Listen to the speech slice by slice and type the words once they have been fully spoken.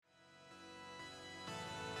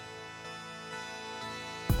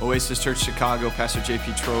Oasis Church Chicago, Pastor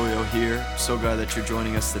JP Trolio here. So glad that you're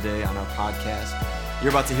joining us today on our podcast. You're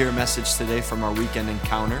about to hear a message today from our weekend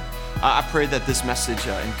encounter. I pray that this message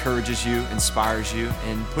encourages you, inspires you,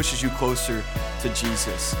 and pushes you closer to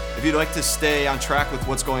Jesus. If you'd like to stay on track with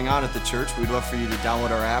what's going on at the church, we'd love for you to download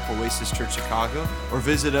our app, Oasis Church Chicago, or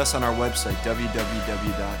visit us on our website,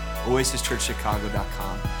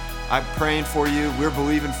 www.oasischurchchicago.com. I'm praying for you, we're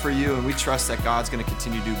believing for you, and we trust that God's going to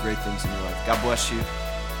continue to do great things in your life. God bless you.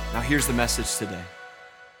 Now here's the message today.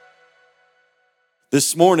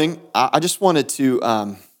 This morning, I just wanted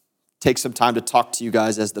to take some time to talk to you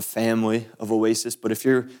guys as the family of Oasis. But if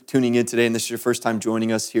you're tuning in today and this is your first time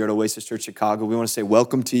joining us here at Oasis Church Chicago, we want to say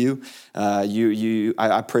welcome to you.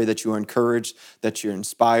 I pray that you are encouraged, that you're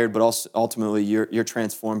inspired, but also ultimately you're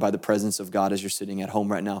transformed by the presence of God as you're sitting at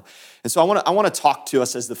home right now. And so I want to talk to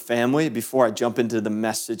us as the family before I jump into the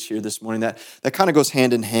message here this morning. That kind of goes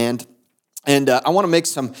hand in hand. And I want to make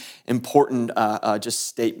some important just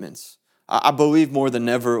statements. I believe more than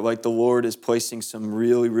ever, like the Lord is placing some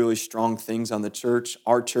really, really strong things on the church,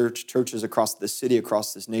 our church, churches across the city,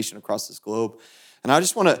 across this nation, across this globe. And I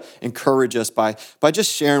just want to encourage us by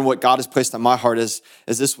just sharing what God has placed on my heart as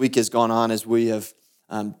this week has gone on, as we have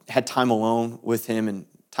had time alone with Him and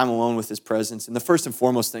time alone with His presence. And the first and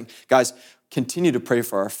foremost thing, guys, continue to pray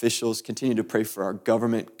for our officials, continue to pray for our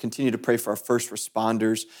government, continue to pray for our first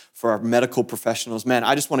responders, for our medical professionals. Man,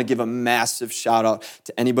 I just want to give a massive shout out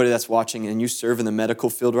to anybody that's watching and you serve in the medical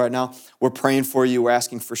field right now. We're praying for you. We're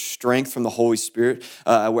asking for strength from the Holy Spirit.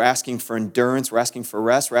 We're asking for endurance. We're asking for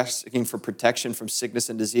rest. We're asking for protection from sickness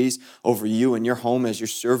and disease over you and your home as you're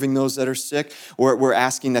serving those that are sick. We're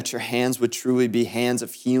asking that your hands would truly be hands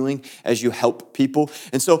of healing as you help people.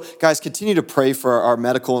 And so, guys, continue to pray for our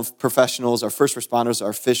medical professionals, our first responders, our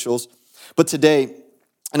officials. But today,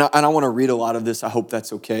 and I want to read a lot of this, I hope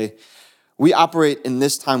that's okay. We operate in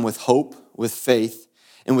this time with hope, with faith,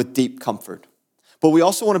 and with deep comfort. But we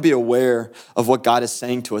also want to be aware of what God is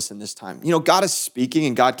saying to us in this time. You know, God is speaking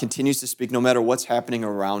and God continues to speak no matter what's happening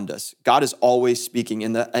around us. God is always speaking.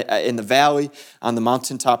 In the valley, on the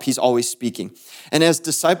mountaintop, He's always speaking. And as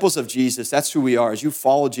disciples of Jesus, that's who we are. As you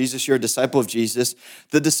follow Jesus, you're a disciple of Jesus.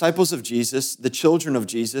 The disciples of Jesus, the children of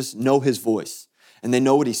Jesus, know His voice and they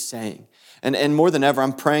know what He's saying. And more than ever,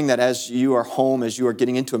 I'm praying that as you are home, as you are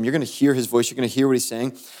getting into Him, you're going to hear His voice, you're going to hear what He's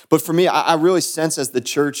saying. But for me, I really sense as the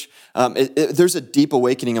church, there's a deep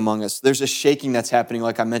awakening among us. There's a shaking that's happening,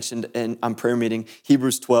 like I mentioned on prayer meeting,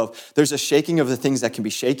 Hebrews 12. There's a shaking of the things that can be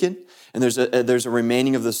shaken, and there's a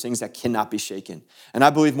remaining of those things that cannot be shaken. And I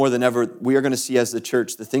believe more than ever, we are going to see as the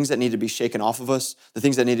church, the things that need to be shaken off of us, the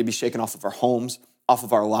things that need to be shaken off of our homes, off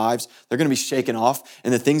of our lives, they're going to be shaken off.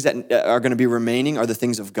 And the things that are going to be remaining are the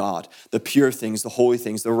things of God. The pure things, the holy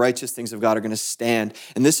things, the righteous things of God are going to stand.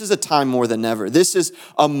 And this is a time more than ever. This is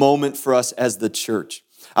a moment for us as the church.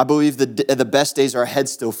 I believe the best days are ahead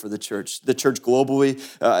still for the church globally,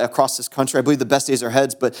 across this country. I believe the best days are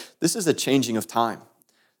ahead, but this is a changing of time.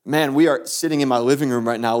 Man, we are sitting in my living room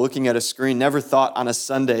right now looking at a screen. Never thought on a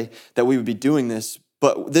Sunday that we would be doing this,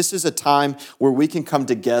 but this is a time where we can come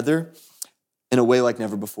together in a way like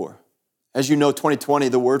never before. As you know, 2020,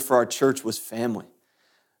 the word for our church was family.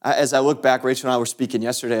 As I look back, Rachel and I were speaking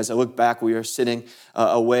yesterday, as I look back, we were sitting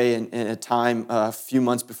away in a time a few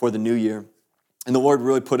months before the new year. And the Lord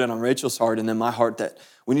really put it on Rachel's heart and in my heart that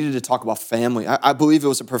we needed to talk about family. I believe it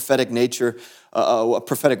was a prophetic nature, a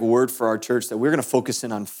prophetic word for our church that we're going to focus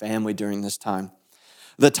in on family during this time.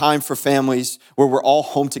 The time for families where we're all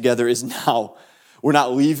home together is now. We're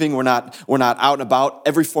not leaving. We're not out and about.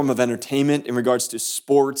 Every form of entertainment in regards to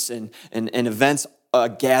sports and events,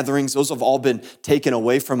 gatherings, those have all been taken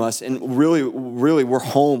away from us. And really, we're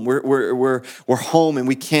home. We're home, and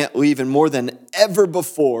we can't leave. And more than ever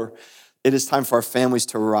before, it is time for our families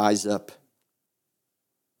to rise up.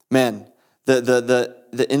 Man, the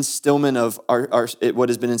instillment of what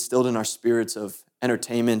has been instilled in our spirits of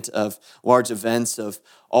entertainment, of large events, of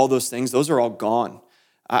all those things, those are all gone.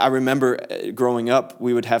 I remember growing up,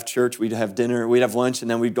 we would have church, we'd have dinner, we'd have lunch, and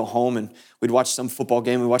then we'd go home and we'd watch some football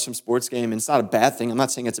game, we'd watch some sports game, and it's not a bad thing. I'm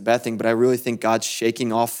not saying it's a bad thing, but I really think God's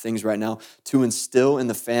shaking off things right now to instill in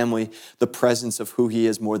the family the presence of who He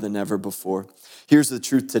is more than ever before. Here's the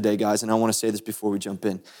truth today, guys, and I want to say this before we jump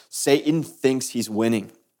in. Satan thinks he's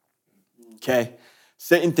winning, okay?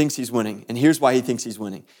 Satan thinks he's winning, and here's why he thinks he's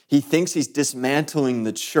winning. He thinks he's dismantling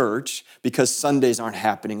the church because Sundays aren't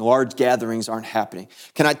happening, large gatherings aren't happening.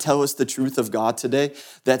 Can I tell us the truth of God today?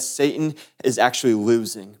 That Satan is actually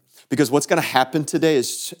losing. Because what's going to happen today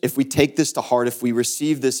is if we take this to heart, if we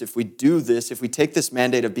receive this, if we do this, if we take this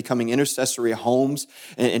mandate of becoming intercessory homes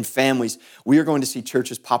and families, we are going to see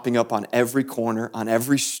churches popping up on every corner, on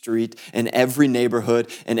every street, in every neighborhood,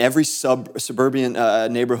 in every suburban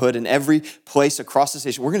neighborhood, in every place across the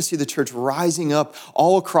station. We're going to see the church rising up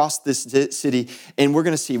all across this city, and we're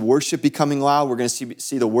going to see worship becoming loud. We're going to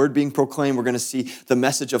see the word being proclaimed. We're going to see the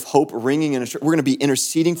message of hope ringing in a church. We're going to be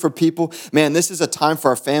interceding for people. Man, this is a time for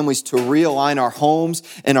our families to realign our homes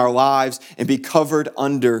and our lives and be covered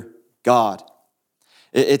under God.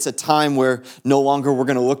 It's a time where no longer we're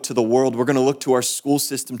going to look to the world. We're going to look to our school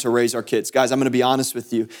system to raise our kids. Guys, I'm going to be honest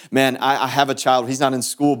with you. Man, I have a child. He's not in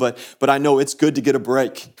school, but I know it's good to get a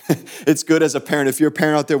break. It's good as a parent. If you're a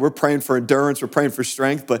parent out there, we're praying for endurance. We're praying for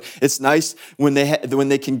strength, but it's nice when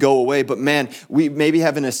they can go away. But man, we maybe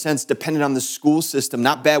have in a sense depended on the school system.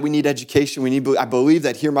 Not bad. We need education. I believe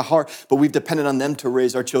that, hear my heart, but we've depended on them to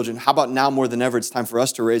raise our children. How about now more than ever, it's time for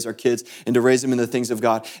us to raise our kids and to raise them in the things of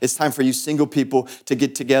God. It's time for you single people to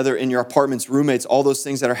get together in your apartments, roommates, all those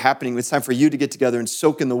things that are happening. It's time for you to get together and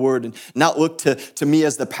soak in the word and not look to me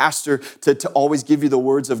as the pastor to always give you the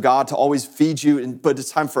words of God, to always feed you. But it's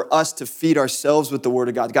time for us to feed ourselves with the word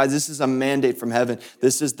of God. Guys, this is a mandate from heaven.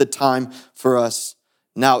 This is the time for us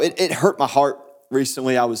now. It hurt my heart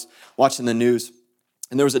recently. I was watching the news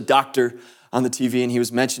and there was a doctor on the TV, and he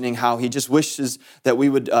was mentioning how he just wishes that we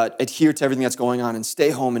would adhere to everything that's going on and stay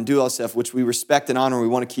home and do all that stuff, which we respect and honor. We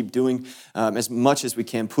want to keep doing as much as we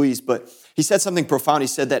can, please. But he said something profound. He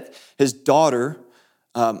said that his daughter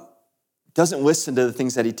doesn't listen to the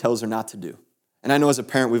things that he tells her not to do. And I know as a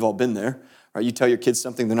parent, we've all been there, right? You tell your kids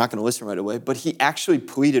something, they're not going to listen right away. But he actually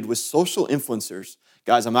pleaded with social influencers.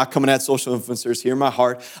 Guys, I'm not coming at social influencers. Hear my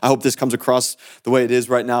heart. I hope this comes across the way it is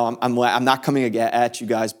right now. I'm not coming at you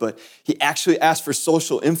guys, but he actually asked for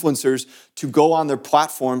social influencers to go on their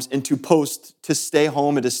platforms and to post to stay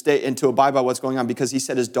home and to abide by what's going on because he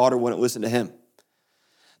said his daughter wouldn't listen to him.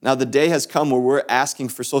 Now, the day has come where we're asking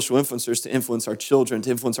for social influencers to influence our children, to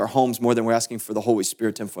influence our homes more than we're asking for the Holy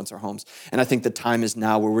Spirit to influence our homes. And I think the time is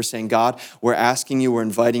now where we're saying, God, we're asking you, we're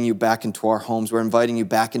inviting you back into our homes. We're inviting you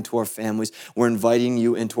back into our families. We're inviting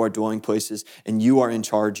you into our dwelling places. And you are in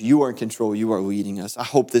charge. You are in control. You are leading us. I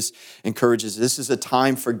hope this encourages. This is a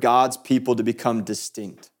time for God's people to become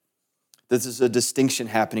distinct. This is a distinction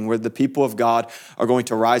happening where the people of God are going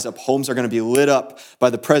to rise up. Homes are going to be lit up by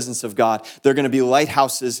the presence of God. They're going to be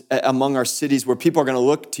lighthouses among our cities where people are going to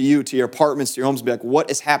look to you, to your apartments, to your homes, and be like, what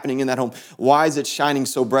is happening in that home? Why is it shining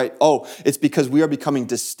so bright? Oh, it's because we are becoming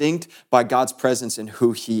distinct by God's presence and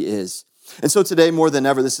who he is. And so today, more than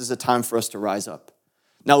ever, this is a time for us to rise up.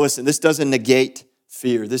 Now listen, this doesn't negate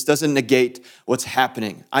fear. This doesn't negate what's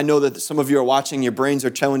happening. I know that some of you are watching, your brains are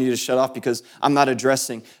telling you to shut off because I'm not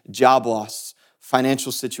addressing job loss,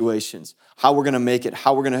 financial situations, how we're going to make it,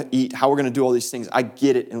 how we're going to eat, how we're going to do all these things. I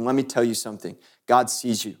get it. And let me tell you something. God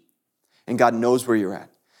sees you and God knows where you're at.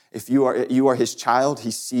 If you are his child,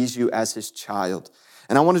 he sees you as his child.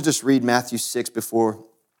 And I want to just read Matthew 6 before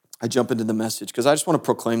I jump into the message because I just want to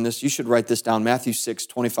proclaim this. You should write this down, Matthew 6,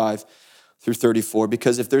 25 through 34,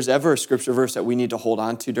 because if there's ever a scripture verse that we need to hold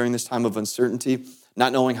on to during this time of uncertainty,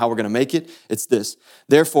 not knowing how we're going to make it, it's this.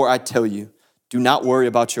 Therefore, I tell you, do not worry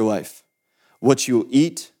about your life, what you will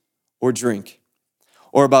eat or drink,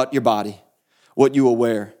 or about your body, what you will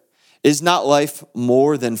wear. Is not life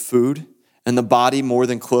more than food, and the body more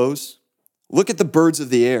than clothes? Look at the birds of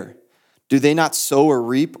the air. Do they not sow or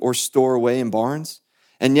reap or store away in barns?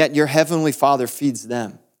 And yet your heavenly Father feeds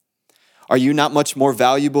them. Are you not much more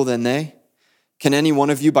valuable than they? Can any one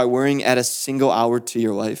of you, by worrying, add a single hour to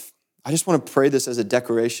your life? I just want to pray this as a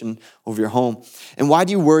declaration over your home. And why do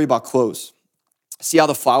you worry about clothes? See how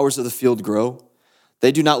the flowers of the field grow?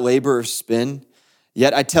 They do not labor or spin.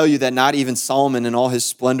 Yet I tell you that not even Solomon in all his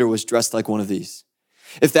splendor was dressed like one of these.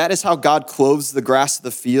 If that is how God clothes the grass of the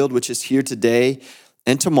field, which is here today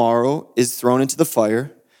and tomorrow is thrown into the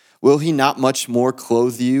fire, will he not much more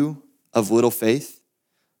clothe you of little faith?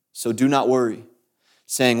 So do not worry,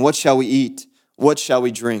 saying, what shall we eat? What shall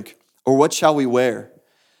we drink? Or what shall we wear?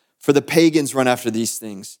 For the pagans run after these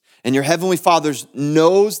things. And your heavenly Father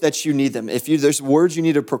knows that you need them. If there's words you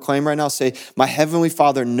need to proclaim right now, say, my heavenly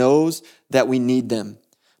Father knows that we need them.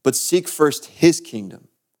 But seek first his kingdom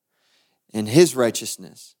and his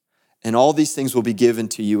righteousness, and all these things will be given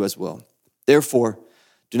to you as well. Therefore,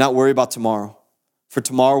 do not worry about tomorrow, for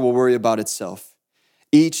tomorrow will worry about itself.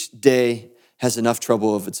 Each day has enough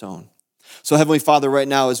trouble of its own. So Heavenly Father, right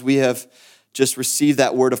now, as we have just received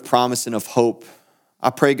that word of promise and of hope, I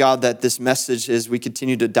pray, God, that this message, as we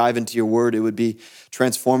continue to dive into your word, it would be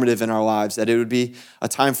transformative in our lives, that it would be a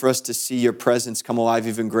time for us to see your presence come alive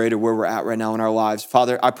even greater where we're at right now in our lives.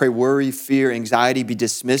 Father, I pray worry, fear, anxiety be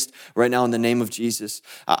dismissed right now in the name of Jesus.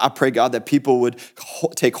 I pray, God, that people would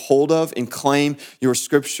take hold of and claim your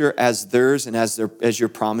scripture as theirs and as your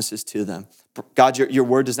promises to them. God, your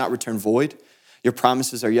word does not return void. Your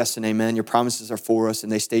promises are yes and amen. Your promises are for us,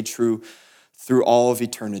 and they stay true through all of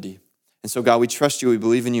eternity. And so, God, we trust you. We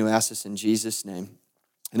believe in you. Ask this in Jesus' name.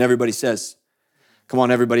 And everybody says, come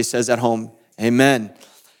on, everybody says at home, amen.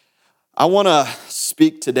 I want to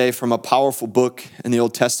speak today from a powerful book in the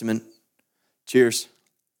Old Testament. Cheers.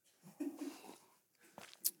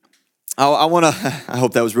 I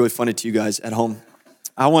hope that was really funny to you guys at home.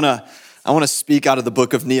 I want to speak out of the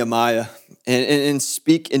book of Nehemiah and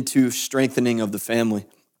speak into strengthening of the family.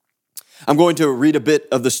 I'm going to read a bit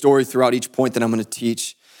of the story throughout each point that I'm going to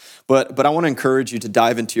teach. But I want to encourage you to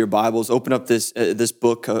dive into your Bibles, open up this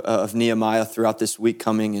book of Nehemiah throughout this week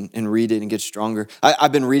coming and read it and get stronger.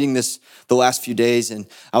 I've been reading this the last few days, and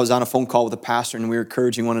I was on a phone call with a pastor, and we were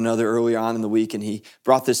encouraging one another earlier on in the week, and he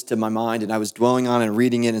brought this to my mind, and I was dwelling on it and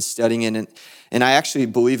reading it and studying it, and I actually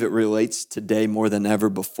believe it relates today more than ever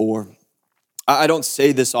before. I don't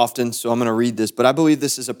say this often, so I'm going to read this, but I believe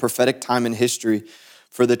this is a prophetic time in history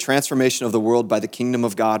for the transformation of the world by the kingdom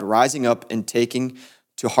of God, rising up and taking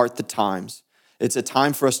to heart the times. It's a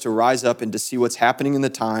time for us to rise up and to see what's happening in the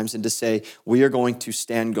times and to say, we are going to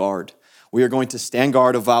stand guard. We are going to stand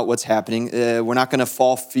guard about what's happening. We're not going to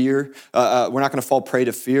fall fear. We're not going to fall prey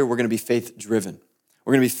to fear. We're going to be faith-driven.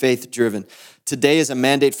 We're going to be faith-driven. Today is a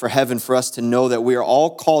mandate for heaven for us to know that we are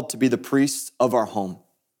all called to be the priests of our home.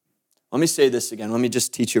 Let me say this again. Let me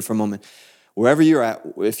just teach you for a moment. Wherever you're at,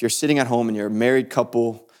 if you're sitting at home and you're a married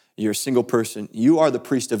couple, you're a single person, you are the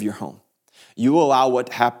priest of your home. You allow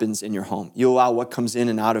what happens in your home. You allow what comes in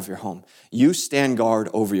and out of your home. You stand guard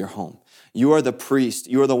over your home. You are the priest.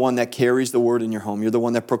 You are the one that carries the word in your home. You're the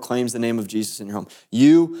one that proclaims the name of Jesus in your home.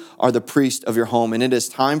 You are the priest of your home, and it is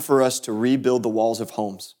time for us to rebuild the walls of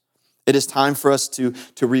homes. It is time for us to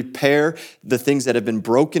repair the things that have been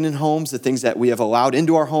broken in homes, the things that we have allowed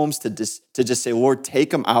into our homes, to just say, Lord, take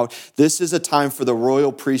them out. This is a time for the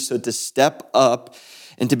royal priesthood to step up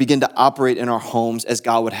and to begin to operate in our homes as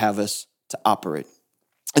God would have us to operate.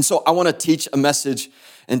 And so I want to teach a message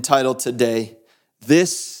entitled today,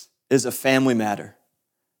 This is a Family Matter.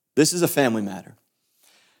 This is a family matter.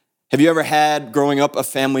 Have you ever had, growing up, a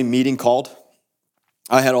family meeting called?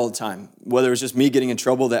 I had all the time. Whether it was just me getting in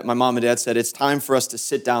trouble that my mom and dad said, it's time for us to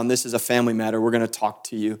sit down. This is a family matter. We're going to talk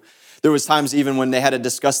to you. There was times even when they had to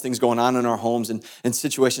discuss things going on in our homes and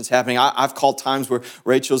situations happening. I've called times where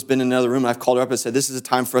Rachel's been in another room, and I've called her up and said, this is a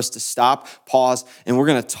time for us to stop, pause, and we're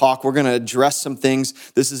going to talk. We're going to address some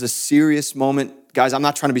things. This is a serious moment. Guys, I'm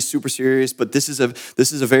not trying to be super serious, but this is a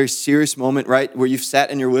very serious moment, right? Where you've sat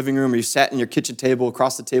in your living room or you sat in your kitchen table,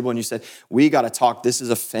 across the table, and you said, we got to talk. This is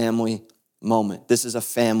a family moment. This is a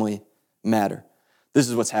family matter. This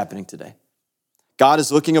is what's happening today. God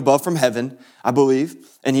is looking above from heaven, I believe,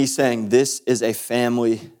 and he's saying this is a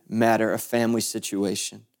family matter, a family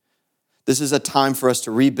situation. This is a time for us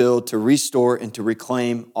to rebuild, to restore, and to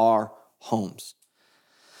reclaim our homes.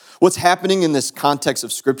 What's happening in this context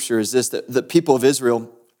of Scripture is this, that the people of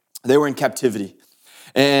Israel, they were in captivity,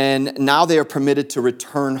 and now they are permitted to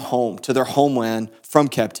return home, to their homeland from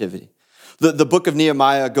captivity. The book of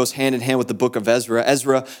Nehemiah goes hand in hand with the book of Ezra.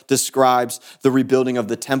 Ezra describes the rebuilding of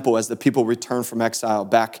the temple as the people return from exile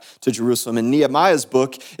back to Jerusalem. And Nehemiah's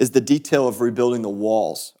book is the detail of rebuilding the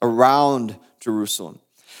walls around Jerusalem.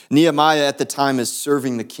 Nehemiah at the time is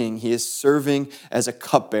serving the king. He is serving as a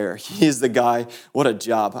cupbearer. He is the guy, what a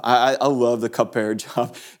job. I love the cupbearer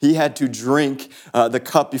job. He had to drink the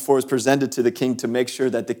cup before it was presented to the king to make sure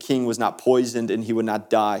that the king was not poisoned and he would not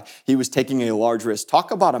die. He was taking a large risk.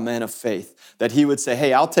 Talk about a man of faith, that he would say,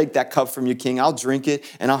 hey, I'll take that cup from you, king. I'll drink it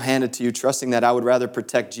and I'll hand it to you, trusting that I would rather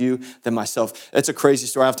protect you than myself. It's a crazy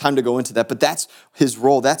story. I don't have time to go into that, but that's his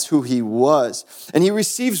role. That's who he was. And he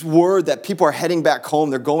receives word that people are heading back home.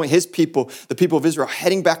 They're going, his people, the people of Israel,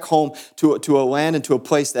 heading back home to a land and to a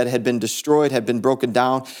place that had been destroyed, had been broken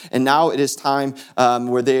down. And now it is time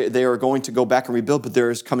where they are going to go back and rebuild, but there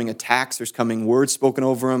is coming attacks. There's coming words spoken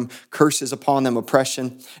over them, curses upon them,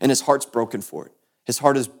 oppression, and his heart's broken for it. His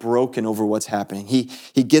heart is broken over what's happening.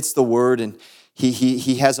 He gets the word and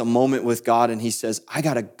he has a moment with God and he says, I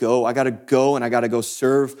gotta go and I gotta go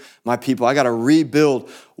serve my people. I gotta rebuild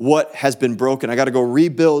what has been broken. I gotta go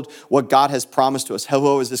rebuild what God has promised to us.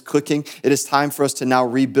 Hello, is this clicking? It is time for us to now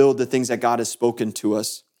rebuild the things that God has spoken to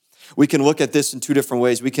us. We can look at this in two different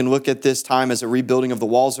ways. We can look at this time as a rebuilding of the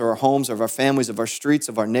walls of our homes, of our families, of our streets,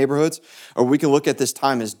 of our neighborhoods, or we can look at this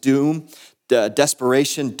time as doom,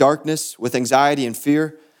 desperation, darkness, with anxiety and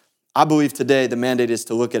fear. I believe today the mandate is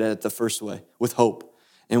to look at it the first way, with hope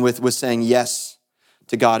and with saying yes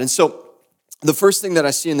to God. And so the first thing that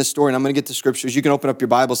I see in this story, and I'm going to get to scriptures. You can open up your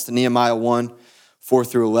Bibles to Nehemiah 1, 4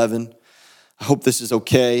 through 11. I hope this is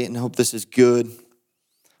okay, and I hope this is good.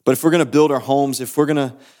 But if we're going to build our homes, if we're going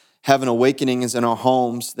to have an awakening in our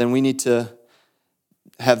homes, then we need to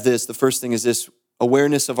have this. The first thing is this: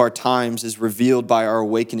 awareness of our times is revealed by our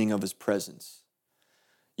awakening of his presence.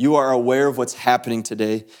 You are aware of what's happening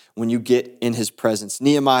today when you get in his presence.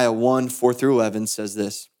 Nehemiah 1, 4 through 11 says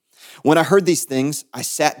this: when I heard these things, I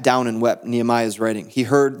sat down and wept. Nehemiah is writing. He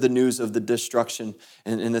heard the news of the destruction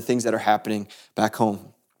and the things that are happening back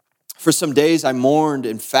home. For some days I mourned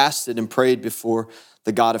and fasted and prayed before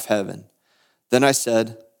the God of heaven. Then I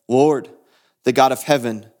said, Lord, the God of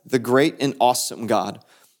heaven, the great and awesome God,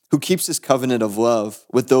 who keeps his covenant of love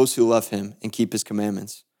with those who love him and keep his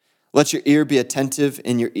commandments. Let your ear be attentive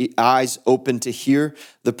and your eyes open to hear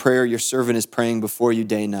the prayer your servant is praying before you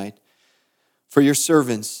day and night. For your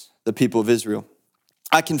servants, the people of Israel,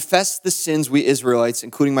 I confess the sins we Israelites,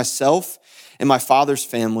 including myself and my father's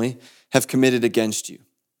family, have committed against you.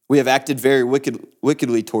 We have acted very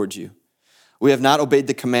wickedly towards you. We have not obeyed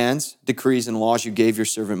the commands, decrees, and laws you gave your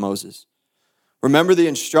servant Moses. Remember the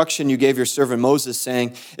instruction you gave your servant Moses,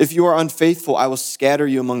 saying, if you are unfaithful, I will scatter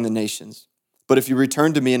you among the nations. But if you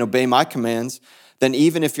return to me and obey my commands, then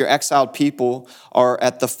even if your exiled people are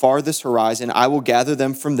at the farthest horizon, I will gather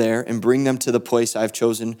them from there and bring them to the place I have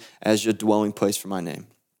chosen as your dwelling place for my name.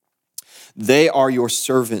 They are your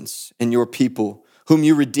servants and your people, whom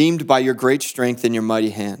you redeemed by your great strength and your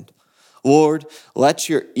mighty hand. Lord, let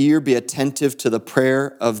your ear be attentive to the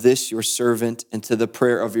prayer of this your servant and to the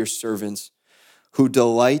prayer of your servants who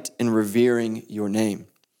delight in revering your name.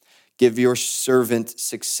 Give your servant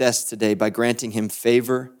success today by granting him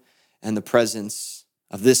favor and the presence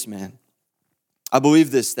of this man. I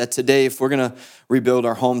believe this, that today, if we're going to rebuild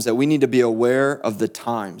our homes, that we need to be aware of the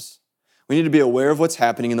times. We need to be aware of what's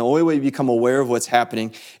happening, and the only way you become aware of what's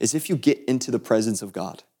happening is if you get into the presence of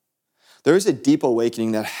God. There is a deep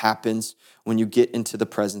awakening that happens when you get into the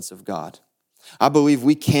presence of God. I believe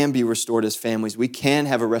we can be restored as families. We can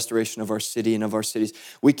have a restoration of our city and of our cities.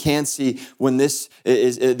 We can see when this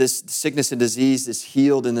sickness and disease is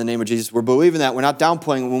healed in the name of Jesus. We're believing that. We're not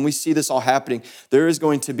downplaying. When we see this all happening, there is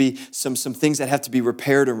going to be some things that have to be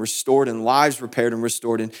repaired and restored and lives repaired and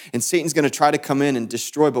restored. And Satan's going to try to come in and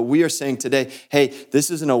destroy. But we are saying today, hey,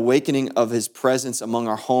 this is an awakening of his presence among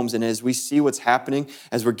our homes. And as we see what's happening,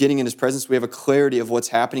 as we're getting in his presence, we have a clarity of what's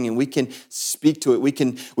happening, and we can speak to it. We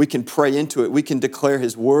can pray into it. We can declare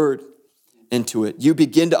his word into it. You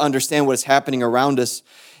begin to understand what is happening around us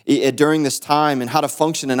during this time and how to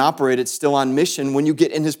function and operate it still on mission when you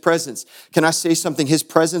get in his presence. Can I say something? His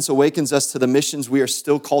presence awakens us to the missions we are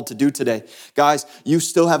still called to do today. Guys, you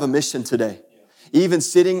still have a mission today. Even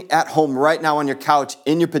sitting at home right now on your couch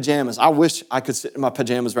in your pajamas. I wish I could sit in my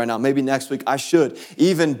pajamas right now. Maybe next week I should.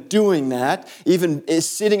 Even doing that, even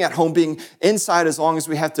sitting at home, being inside as long as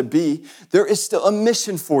we have to be, there is still a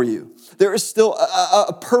mission for you. There is still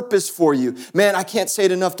a purpose for you. Man, I can't say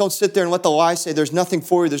it enough. Don't sit there and let the lie say there's nothing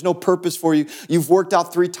for you. There's no purpose for you. You've worked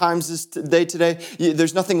out 3 times this day today.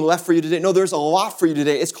 There's nothing left for you today. No, there's a lot for you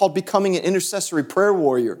today. It's called becoming an intercessory prayer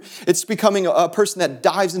warrior. It's becoming a person that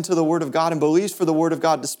dives into the Word of God and believes for the Word of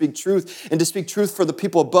God to speak truth, and to speak truth for the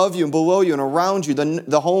people above you and below you and around you,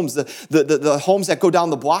 the homes, the homes that go down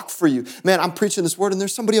the block for you. Man, I'm preaching this word and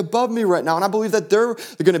there's somebody above me right now, and I believe that they're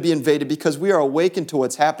going to be invaded because we are awakened to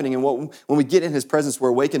what's happening. And when we get in his presence, we're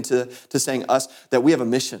awakened to saying us that we have a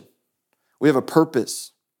mission. We have a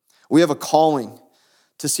purpose. We have a calling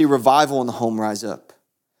to see revival in the home rise up,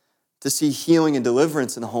 to see healing and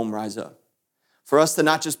deliverance in the home rise up. For us to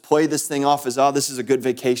not just play this thing off as, oh, this is a good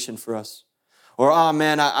vacation for us. Or, oh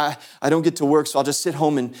man, I don't get to work, so I'll just sit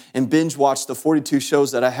home and binge watch the 42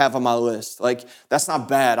 shows that I have on my list. Like, that's not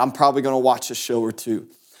bad. I'm probably going to watch a show or two.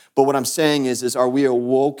 But what I'm saying is are we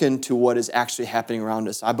awoken to what is actually happening around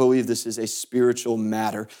us? I believe this is a spiritual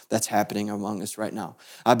matter that's happening among us right now.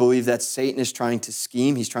 I believe that Satan is trying to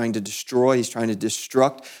scheme. He's trying to destroy. He's trying to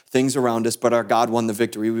destruct things around us. But our God won the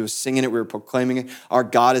victory. We were singing it. We were proclaiming it. Our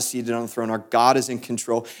God is seated on the throne. Our God is in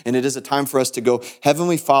control. And it is a time for us to go,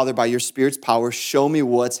 Heavenly Father, by your Spirit's power, show me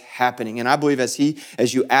what's happening. And I believe as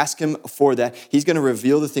you ask him for that, he's going to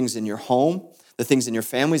reveal the things in your home, the things in your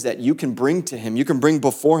families that you can bring to him. You can bring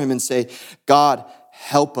before him and say, God,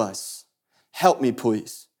 help us. Help me,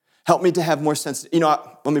 please. Help me to have more sense.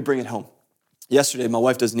 Let me bring it home. Yesterday, my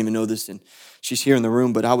wife doesn't even know this, and she's here in the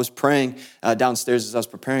room, but I was praying downstairs as I was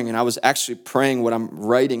preparing, and I was actually praying what I'm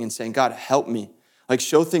writing and saying, God, help me. Like,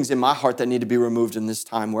 show things in my heart that need to be removed in this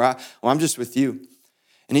time where I'm just with you.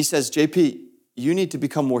 And he says, JP, you need to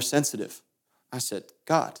become more sensitive. I said,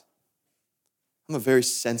 God, I'm a very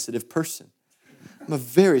sensitive person. I'm a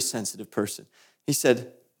very sensitive person. He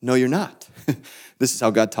said, no, you're not. This is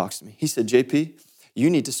how God talks to me. He said, JP, you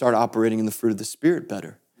need to start operating in the fruit of the Spirit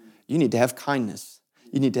better. You need to have kindness.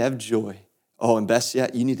 You need to have joy. Oh, and best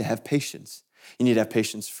yet, you need to have patience. You need to have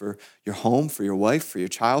patience for your home, for your wife, for your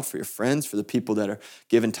child, for your friends, for the people that are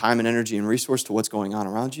giving time and energy and resource to what's going on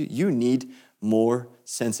around you. You need more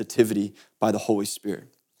sensitivity by the Holy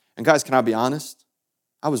Spirit. And guys, can I be honest?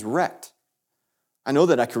 I was wrecked. I know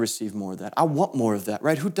that I could receive more of that. I want more of that,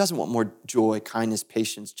 right? Who doesn't want more joy, kindness,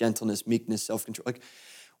 patience, gentleness, meekness, self-control? Like,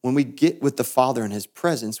 when we get with the Father in his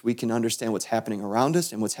presence, we can understand what's happening around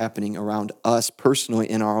us and what's happening around us personally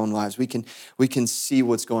in our own lives. We can see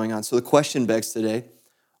what's going on. So the question begs today,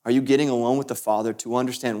 are you getting alone with the Father to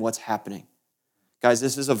understand what's happening? Guys,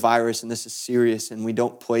 this is a virus and this is serious, and we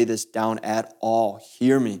don't play this down at all.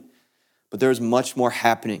 Hear me. But there's much more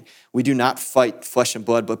happening. We do not fight flesh and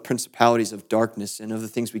blood, but principalities of darkness and of the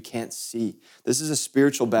things we can't see. This is a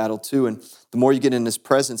spiritual battle too. And the more you get in his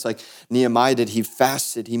presence, like Nehemiah did, he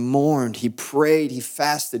fasted, he mourned, he prayed, he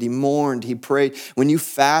fasted, he mourned, he prayed. When you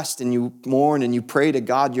fast and you mourn and you pray to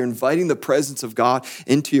God, you're inviting the presence of God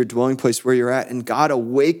into your dwelling place where you're at. And God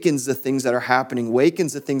awakens the things that are happening,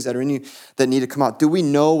 awakens the things that are in you that need to come out. Do we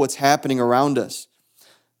know what's happening around us?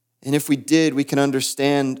 And if we did, we can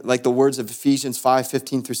understand, like the words of Ephesians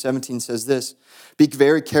 5:15 through 17 says this, be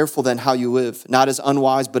very careful then how you live, not as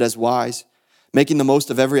unwise, but as wise, making the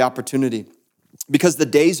most of every opportunity, because the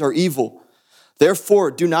days are evil.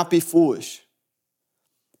 Therefore, do not be foolish,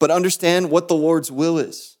 but understand what the Lord's will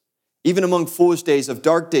is. Even among foolish days, of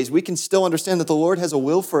dark days, we can still understand that the Lord has a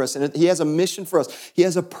will for us and he has a mission for us. He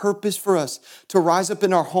has a purpose for us to rise up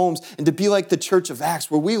in our homes and to be like the church of Acts,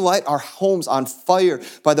 where we light our homes on fire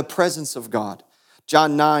by the presence of God.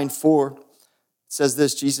 John 9:4 says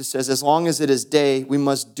this, Jesus says, as long as it is day, we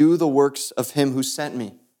must do the works of him who sent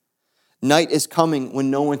me. Night is coming when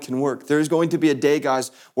no one can work. There is going to be a day, guys,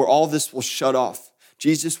 where all this will shut off.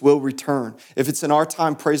 Jesus will return. If it's in our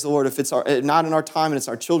time, praise the Lord. If it's not in our time and it's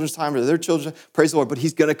our children's time or their children, praise the Lord. But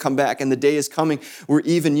he's going to come back, and the day is coming where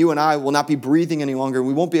even you and I will not be breathing any longer.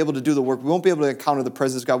 We won't be able to do the work. We won't be able to encounter the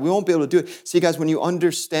presence of God. We won't be able to do it. See, guys, when you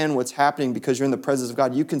understand what's happening because you're in the presence of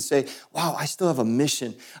God, you can say, wow, I still have a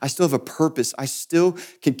mission. I still have a purpose. I still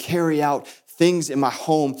can carry out things in my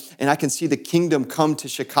home, and I can see the kingdom come to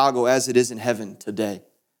Chicago as it is in heaven today.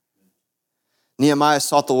 Nehemiah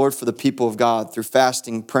sought the Lord for the people of God through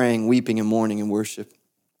fasting, praying, weeping, and mourning and worship.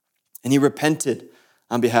 And he repented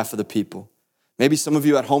on behalf of the people. Maybe some of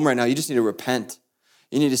you at home right now, you just need to repent.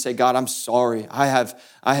 You need to say, God, I'm sorry. I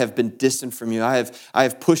have been distant from you. I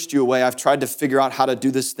have pushed you away. I've tried to figure out how to do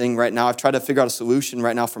this thing right now. I've tried to figure out a solution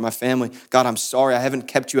right now for my family. God, I'm sorry. I haven't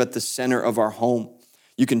kept you at the center of our home.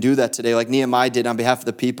 You can do that today like Nehemiah did on behalf of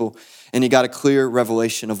the people. And he got a clear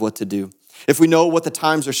revelation of what to do. If we know what the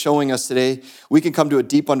times are showing us today, we can come to a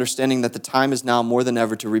deep understanding that the time is now more than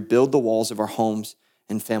ever to rebuild the walls of our homes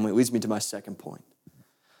and family. It leads me to my second point.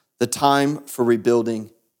 The time for rebuilding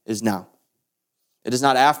is now. It is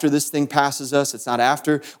not after this thing passes us. It's not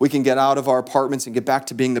after we can get out of our apartments and get back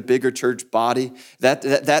to being the bigger church body.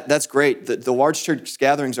 That's great. The large church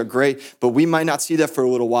gatherings are great, but we might not see that for a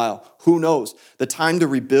little while. Who knows? The time to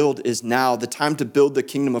rebuild is now. The time to build the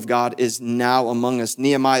kingdom of God is now among us.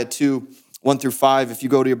 Nehemiah 2:1-5. If you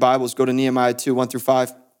go to your Bibles, go to Nehemiah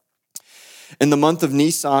 2:1-5. In the month of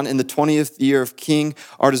Nisan, in the 20th year of King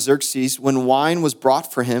Artaxerxes, when wine was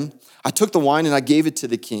brought for him, I took the wine and I gave it to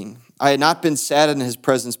the king. I had not been sad in his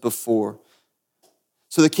presence before.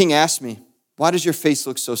 So the king asked me, why does your face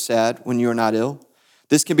look so sad when you are not ill?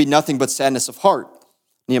 This can be nothing but sadness of heart.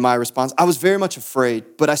 Nehemiah responds, I was very much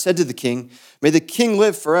afraid, but I said to the king, may the king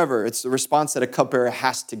live forever. It's the response that a cupbearer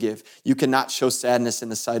has to give. You cannot show sadness in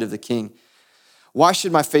the sight of the king. Why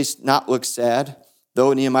should my face not look sad?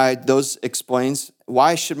 Though Nehemiah explains,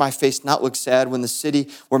 why should my face not look sad when the city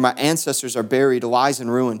where my ancestors are buried lies in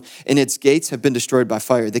ruin and its gates have been destroyed by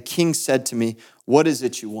fire? The king said to me, what is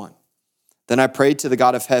it you want? Then I prayed to the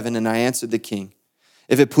God of heaven and I answered the king,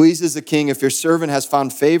 if it pleases the king, if your servant has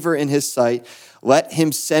found favor in his sight, let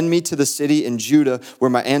him send me to the city in Judah where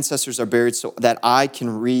my ancestors are buried so that I can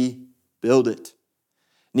rebuild it.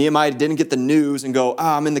 Nehemiah didn't get the news and go,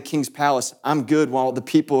 I'm in the king's palace. I'm good while the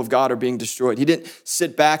people of God are being destroyed. He didn't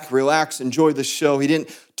sit back, relax, enjoy the show. He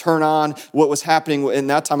didn't turn on what was happening. In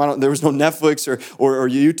that time, there was no Netflix or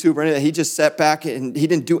YouTube or anything. He just sat back and he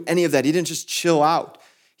didn't do any of that. He didn't just chill out.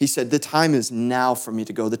 He said, the time is now for me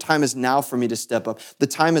to go. The time is now for me to step up. The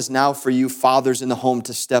time is now for you fathers in the home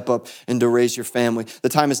to step up and to raise your family. The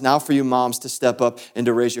time is now for you moms to step up and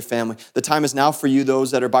to raise your family. The time is now for you, those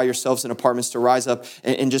that are by yourselves in apartments, to rise up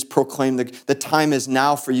and just proclaim. The time is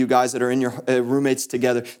now for you guys that are in your roommates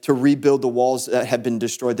together to rebuild the walls that have been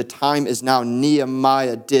destroyed. The time is now.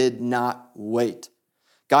 Nehemiah did not wait.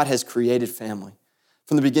 God has created family.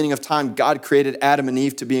 From the beginning of time, God created Adam and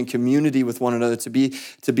Eve to be in community with one another, to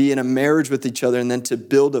be in a marriage with each other, and then to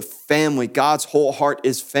build a family. God's whole heart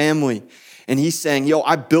is family. And he's saying,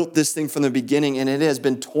 I built this thing from the beginning, and it has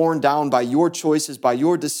been torn down by your choices, by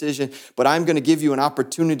your decision, but I'm going to give you an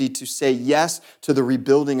opportunity to say yes to the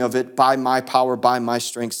rebuilding of it by my power, by my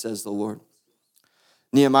strength, says the Lord.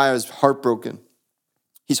 Nehemiah is heartbroken.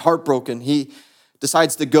 He's heartbroken. He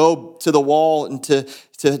decides to go to the wall and to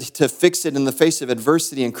fix it in the face of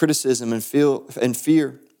adversity and criticism and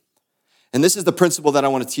fear. And this is the principle that I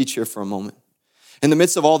want to teach here for a moment. In the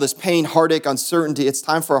midst of all this pain, heartache, uncertainty, it's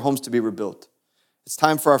time for our homes to be rebuilt. It's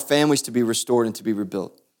time for our families to be restored and to be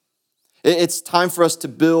rebuilt. It's time for us to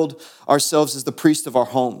build ourselves as the priest of our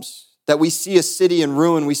homes. That we see a city in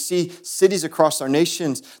ruin. We see cities across our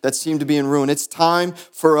nations that seem to be in ruin. It's time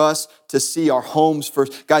for us to see our homes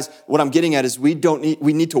first. Guys, what I'm getting at is we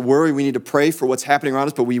need to worry. We need to pray for what's happening around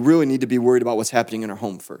us, but we really need to be worried about what's happening in our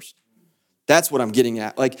home first. That's what I'm getting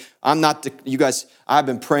at. You guys, I've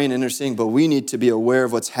been praying and interceding, but we need to be aware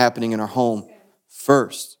of what's happening in our home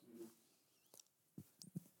first.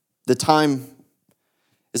 The time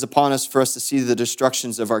is upon us for us to see the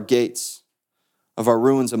destructions of our gates, of our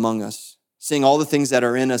ruins among us, seeing all the things that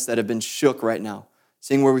are in us that have been shook right now,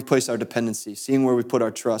 seeing where we place our dependency, seeing where we put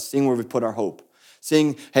our trust, seeing where we put our hope,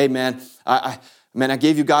 seeing, hey man, I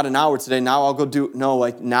gave you God an hour today, now I'll go do, no,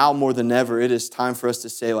 now more than ever, it is time for us to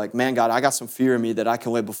say man, God, I got some fear in me that I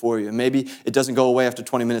can lay before you. And maybe it doesn't go away after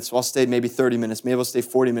 20 minutes, so I'll stay maybe 30 minutes, maybe I'll stay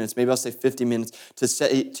 40 minutes, maybe I'll stay 50 minutes to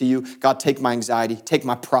say to you, God, take my anxiety, take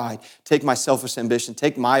my pride, take my selfish ambition,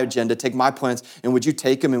 take my agenda, take my plans, and would you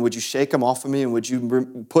take them and would you shake them off of me and would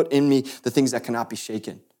you put in me the things that cannot be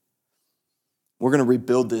shaken? We're going to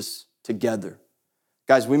rebuild this together.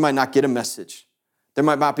 Guys, we might not get a message. There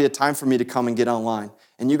might not be a time for me to come and get online.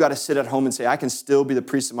 And you got to sit at home and say, I can still be the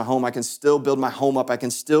priest of my home. I can still build my home up. I can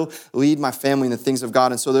still lead my family in the things of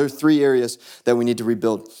God. And so there are 3 areas that we need to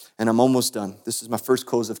rebuild. And I'm almost done. This is my first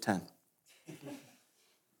close of 10.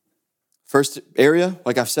 First area,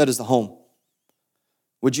 like I've said, is the home.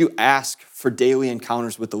 Would you ask for daily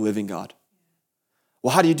encounters with the living God?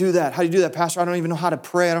 Well, how do you do that? How do you do that, Pastor? I don't even know how to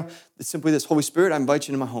pray. It's simply this. Holy Spirit, I invite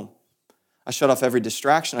you into my home. I shut off every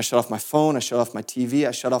distraction. I shut off my phone. I shut off my TV.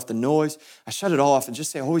 I shut off the noise. I shut it all off and just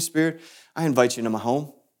say, Holy Spirit, I invite you into my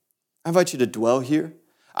home. I invite you to dwell here.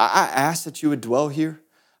 I ask that you would dwell here.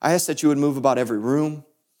 I ask that you would move about every room,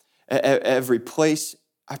 every place.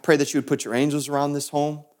 I pray that you would put your angels around this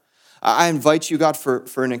home. I invite you, God,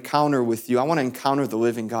 for an encounter with you. I want to encounter the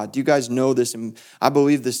living God. Do you guys know this? And I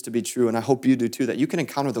believe this to be true, and I hope you do too, that you can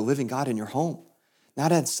encounter the living God in your home.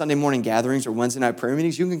 Not at Sunday morning gatherings or Wednesday night prayer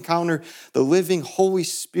meetings. You can encounter the living Holy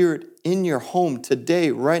Spirit in your home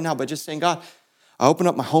today, right now, by just saying, God, I open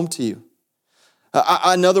up my home to you.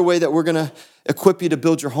 Another way that we're going to equip you to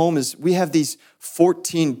build your home is we have these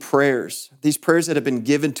 14 prayers, these prayers that have been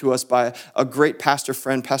given to us by a great pastor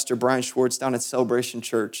friend, Pastor Brian Schwartz down at Celebration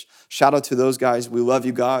Church. Shout out to those guys. We love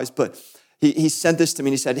you guys. But he sent this to me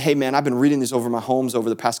and he said, hey man, I've been reading these over my homes over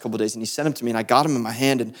the past couple of days. And he sent them to me and I got them in my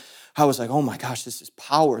hand and I was like, oh my gosh, this is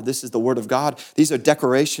power. This is the word of God. These are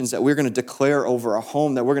declarations that we're going to declare over our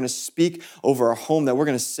home, that we're going to speak over our home, that we're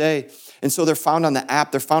going to say. And so they're found on the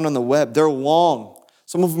app. They're found on the web. They're long.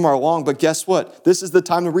 Some of them are long, but guess what? This is the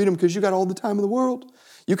time to read them because you got all the time in the world.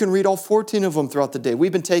 You can read all 14 of them throughout the day.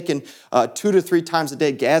 We've been taking 2 to 3 times a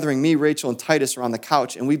day, gathering me, Rachel, and Titus around the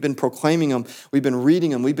couch, and we've been proclaiming them. We've been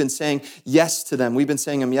reading them. We've been saying yes to them. We've been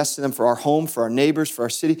saying yes to them for our home, for our neighbors, for our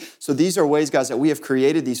city. So these are ways, guys, that we have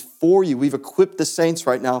created these for you. We've equipped the saints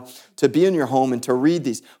right now to be in your home and to read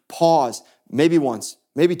these. Pause, maybe once,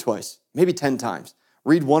 maybe twice, maybe 10 times.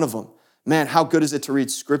 Read one of them. Man, how good is it to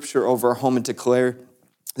read scripture over our home and declare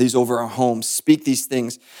these over our home. Speak these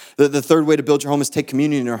things. The third way to build your home is take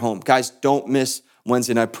communion in your home. Guys, don't miss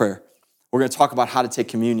Wednesday night prayer. We're going to talk about how to take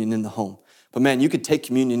communion in the home. But man, you could take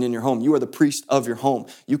communion in your home. You are the priest of your home.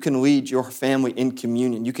 You can lead your family in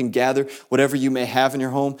communion. You can gather whatever you may have in your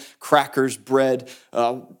home, crackers, bread,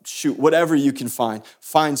 whatever you can find.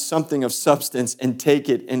 Find something of substance and take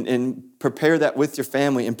it and prepare that with your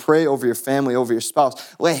family and pray over your family, over your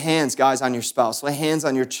spouse. Lay hands, guys, on your spouse. Lay hands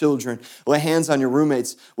on your children. Lay hands on your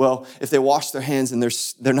roommates. Well, if they wash their hands and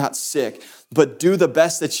they're not sick, but do the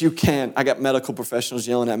best that you can. I got medical professionals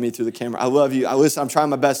yelling at me through the camera. I love you. Listen, I'm trying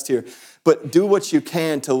my best here. But do what you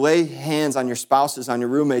can to lay hands on your spouses, on your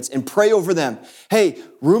roommates, and pray over them. Hey,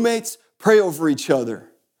 roommates, pray over each other.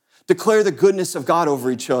 Declare the goodness of God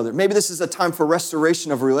over each other. Maybe this is a time for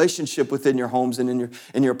restoration of relationship within your homes and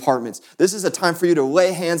in your apartments. This is a time for you to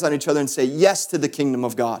lay hands on each other and say yes to the kingdom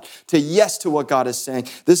of God, to yes to what God is saying.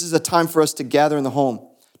 This is a time for us to gather in the home.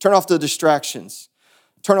 Turn off the distractions.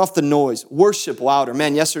 Turn off the noise. Worship louder.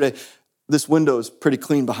 Man, yesterday, this window is pretty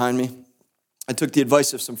clean behind me. I took the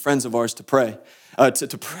advice of some friends of ours to pray, and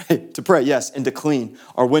to clean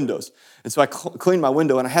our windows. And so I cleaned my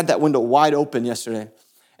window, and I had that window wide open yesterday.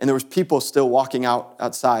 And there was people still walking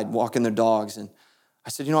outside, walking their dogs. And I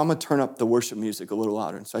said, I'm going to turn up the worship music a little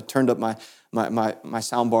louder. And so I turned up my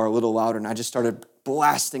sound bar a little louder, and I just started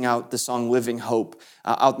blasting out the song Living Hope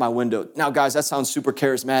out my window. Now, guys, that sounds super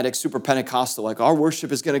charismatic, super Pentecostal, like our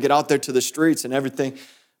worship is going to get out there to the streets and everything.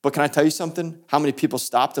 But can I tell you something? How many people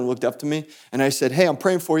stopped and looked up to me? And I said, hey, I'm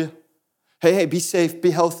praying for you. Hey, be safe, be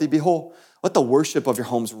healthy, be whole. Let the worship of your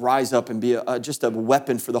homes rise up and be just a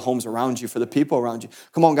weapon for the homes around you, for the people around you.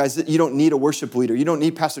 Come on, guys, you don't need a worship leader. You don't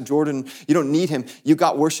need Pastor Jordan. You don't need him. You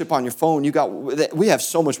got worship on your phone. We have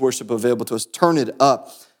so much worship available to us. Turn it up.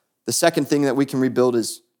 The second thing that we can rebuild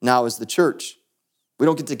is the church. We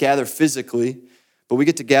don't get to gather physically, but we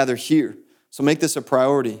get to gather here. So make this a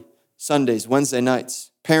priority. Sundays, Wednesday nights.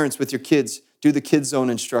 Parents with your kids, do the kids zone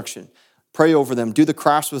instruction. Pray over them. Do the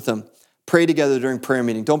crafts with them. Pray together during prayer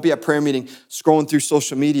meeting. Don't be at prayer meeting scrolling through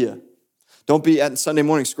social media. Don't be at Sunday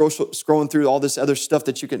morning scrolling through all this other stuff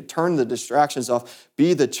that you can turn the distractions off.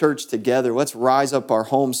 Be the church together. Let's rise up our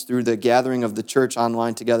homes through the gathering of the church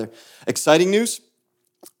online together. Exciting news,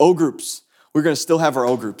 O groups. We're going to still have our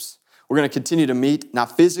O groups. We're going to continue to meet,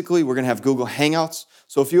 not physically. We're going to have Google Hangouts.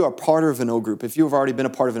 So if you are part of an O group, if you have already been a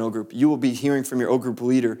part of an O group, you will be hearing from your O group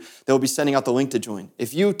leader. They'll be sending out the link to join.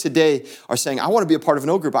 If you today are saying, I want to be a part of an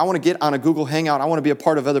O group, I want to get on a Google Hangout, I want to be a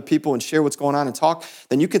part of other people and share what's going on and talk,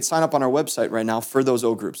 then you could sign up on our website right now for those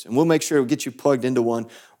O groups. And we'll make sure to get you plugged into one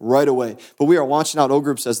right away. But we are launching out O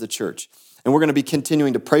groups as the church. And we're going to be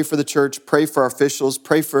continuing to pray for the church, pray for our officials,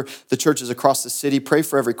 pray for the churches across the city, pray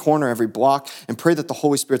for every corner, every block, and pray that the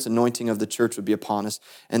Holy Spirit's anointing of the church would be upon us.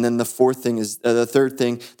 And then the third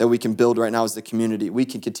thing that we can build right now is the community. We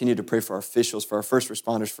can continue to pray for our officials, for our first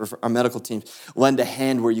responders, for our medical teams. Lend a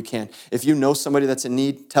hand where you can. If you know somebody that's in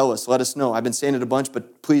need, tell us, let us know. I've been saying it a bunch,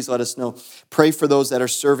 but please let us know. Pray for those that are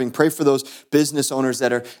serving. Pray for those business owners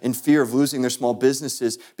that are in fear of losing their small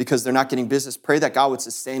businesses because they're not getting business. Pray that God would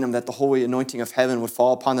sustain them, that the holy anointing of heaven would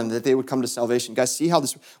fall upon them, that they would come to salvation. Guys, see how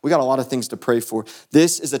we got a lot of things to pray for.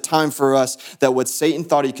 This is a time for us that what Satan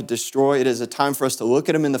thought he could destroy, it is a time for us to look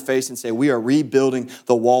at him in the face and say, we are rebuilding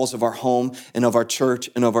the walls of our home and of our church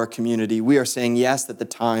and of our community. We are saying, yes, that the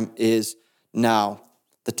time is now.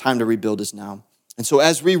 The time to rebuild is now. And so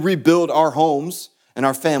as we rebuild our homes and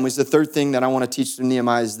our families, the third thing that I want to teach through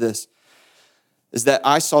Nehemiah is this, is that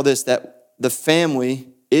I saw this, that the family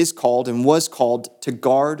is called and was called to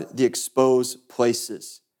guard the exposed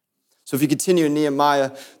places. So if you continue in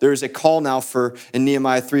Nehemiah, there is a call now in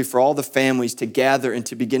Nehemiah 3 for all the families to gather and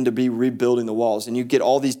to begin to be rebuilding the walls. And you get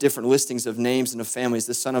all these different listings of names and of families,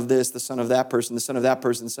 the son of this, the son of that person, the son of that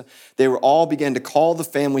person. They were all began to call the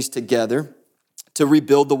families together to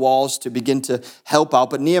rebuild the walls, to begin to help out.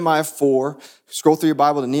 But Nehemiah 4, scroll through your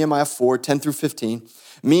Bible to Nehemiah 4, 10 through 15.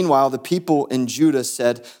 Meanwhile, the people in Judah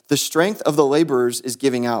said, the strength of the laborers is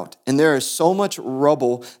giving out, and there is so much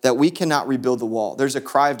rubble that we cannot rebuild the wall. There's a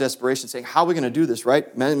cry of desperation saying, how are we going to do this,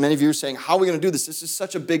 right? Many of you are saying, how are we going to do this? This is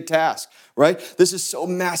such a big task, right? This is so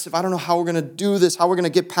massive. I don't know how we're going to do this, how we're going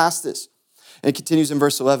to get past this. And it continues in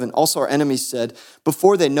verse 11. Also our enemies said,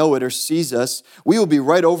 before they know it or seize us, we will be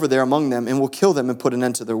right over there among them and will kill them and put an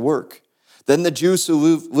end to their work. Then the Jews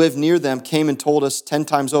who lived near them came and told us 10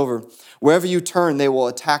 times over, wherever you turn, they will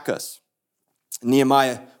attack us.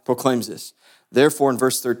 Nehemiah proclaims this. Therefore, in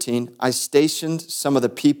verse 13, I stationed some of the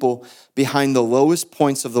people behind the lowest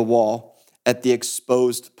points of the wall at the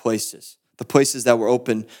exposed places, the places that were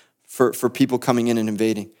open for people coming in and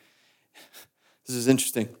invading. This is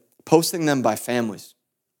interesting. Posting them by families.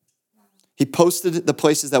 He posted the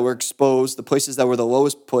places that were exposed, the places that were the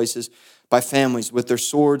lowest places, by families with their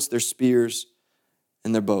swords, their spears,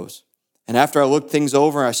 and their bows. And after I looked things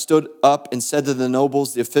over, I stood up and said to the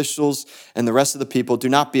nobles, the officials, and the rest of the people, do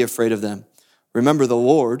not be afraid of them. Remember the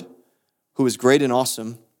Lord, who is great and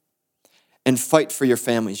awesome, and fight for your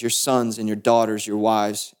families, your sons and your daughters, your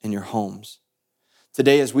wives and your homes.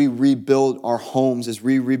 Today, as we rebuild our homes, as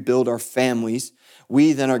we rebuild our families,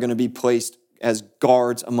 we then are going to be placed as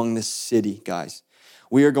guards among the city, guys.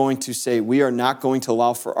 We are going to say, we are not going to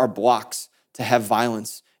allow for our blocks to have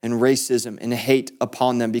violence and racism and hate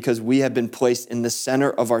upon them, because we have been placed in the center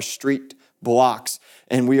of our street blocks,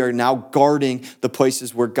 and we are now guarding the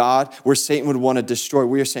places where Satan would want to destroy.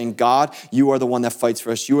 We are saying, God, you are the one that fights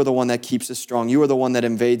for us. You are the one that keeps us strong. You are the one that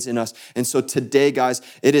invades in us. And so today, guys,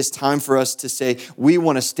 it is time for us to say, we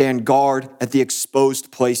want to stand guard at the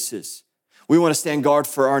exposed places. We want to stand guard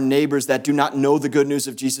for our neighbors that do not know the good news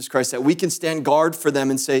of Jesus Christ, that we can stand guard for them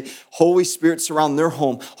and say, Holy Spirit, surround their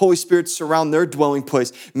home. Holy Spirit, surround their dwelling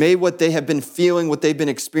place. May what they have been feeling, what they've been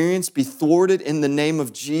experiencing, be thwarted in the name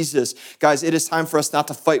of Jesus. Guys, it is time for us not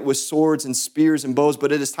to fight with swords and spears and bows,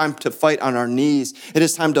 but it is time to fight on our knees. It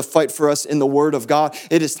is time to fight for us in the Word of God.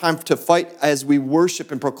 It is time to fight as we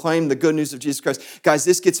worship and proclaim the good news of Jesus Christ. Guys,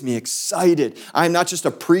 this gets me excited. I'm not just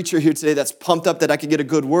a preacher here today that's pumped up that I could get a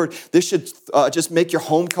good word. This should just make your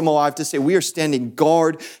home come alive to say, we are standing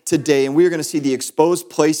guard today, and we are going to see the exposed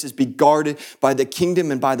places be guarded by the kingdom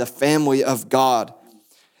and by the family of God.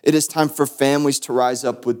 It is time for families to rise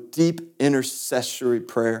up with deep intercessory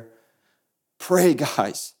prayer. Pray,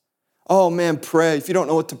 guys. Oh man, pray. If you don't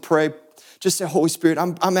know what to pray, just say, Holy Spirit,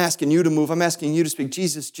 I'm asking you to move. I'm asking you to speak.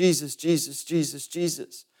 Jesus, Jesus, Jesus, Jesus,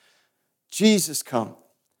 Jesus. Jesus, come.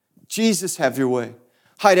 Jesus, have your way.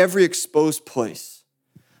 Hide every exposed place.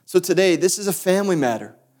 So today, this is a family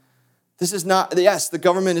matter. This is not, yes, the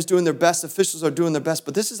government is doing their best, officials are doing their best,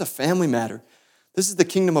 but this is a family matter. This is the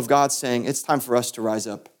kingdom of God saying, it's time for us to rise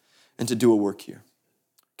up and to do a work here.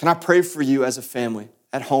 Can I pray for you as a family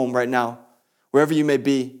at home right now, wherever you may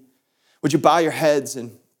be? Would you bow your heads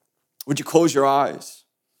and would you close your eyes?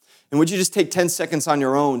 And would you just take 10 seconds on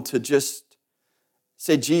your own to just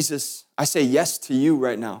say, Jesus, I say yes to you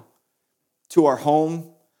right now, to our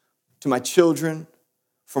home, to my children,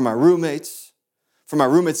 for my roommates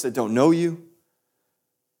that don't know you,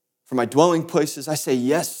 for my dwelling places. I say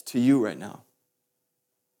yes to you right now.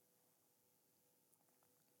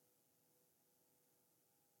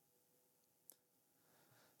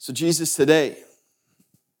 So Jesus, today,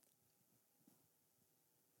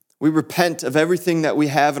 we repent of everything that we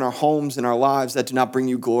have in our homes and our lives that do not bring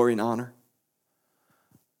you glory and honor.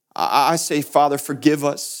 I say, Father, forgive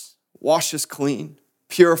us, wash us clean,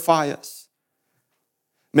 purify us.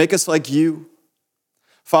 Make us like you.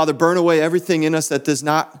 Father, burn away everything in us that does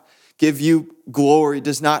not give you glory,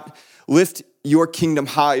 does not lift your kingdom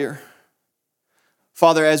higher.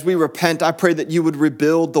 Father, as we repent, I pray that you would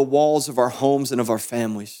rebuild the walls of our homes and of our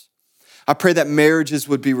families. I pray that marriages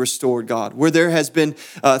would be restored, God. Where there has been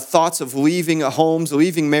thoughts of leaving homes,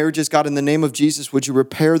 leaving marriages, God, in the name of Jesus, would you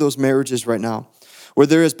repair those marriages right now? Where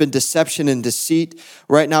there has been deception and deceit,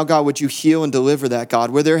 right now, God, would you heal and deliver that, God?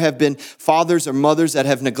 Where there have been fathers or mothers that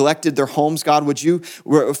have neglected their homes, God, would you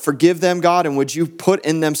forgive them, God, and would you put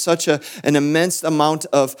in them such an immense amount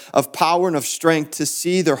of power and of strength to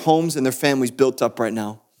see their homes and their families built up right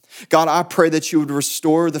now? God, I pray that you would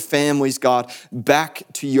restore the families, God, back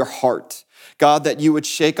to your heart. God, that you would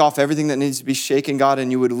shake off everything that needs to be shaken, God,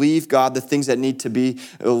 and you would leave, God, the things that need to be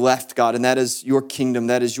left, God, and that is your kingdom,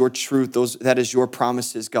 that is your truth, that is your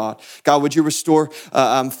promises, God. God, would you restore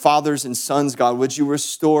fathers and sons, God? Would you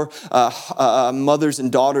restore mothers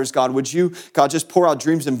and daughters, God? Would you, God, just pour out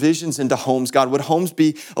dreams and visions into homes, God? Would homes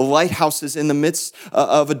be lighthouses in the midst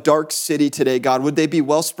of a dark city today, God? Would they be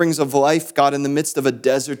well springs of life, God, in the midst of a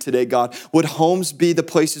desert today, God? Would homes be the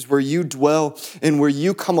places where you dwell and where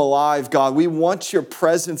you come alive, God? We want your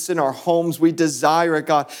presence in our homes. We desire it,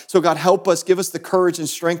 God. So God, help us, give us the courage and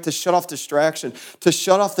strength to shut off distraction, to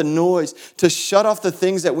shut off the noise, to shut off the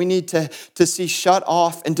things that we need to see shut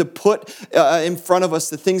off, and to put in front of us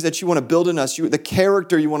the things that you want to build in us, the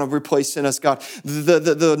character you want to replace in us, God,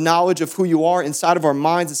 the knowledge of who you are inside of our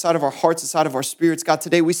minds, inside of our hearts, inside of our spirits. God,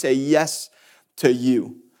 today we say yes to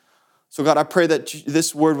you. So God, I pray that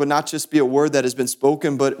this word would not just be a word that has been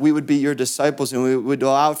spoken, but we would be your disciples and we would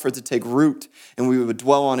allow for it to take root and we would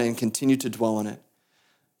dwell on it and continue to dwell on it.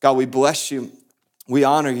 God, we bless you, we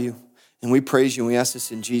honor you, and we praise you, and we ask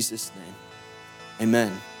this in Jesus' name.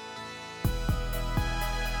 Amen.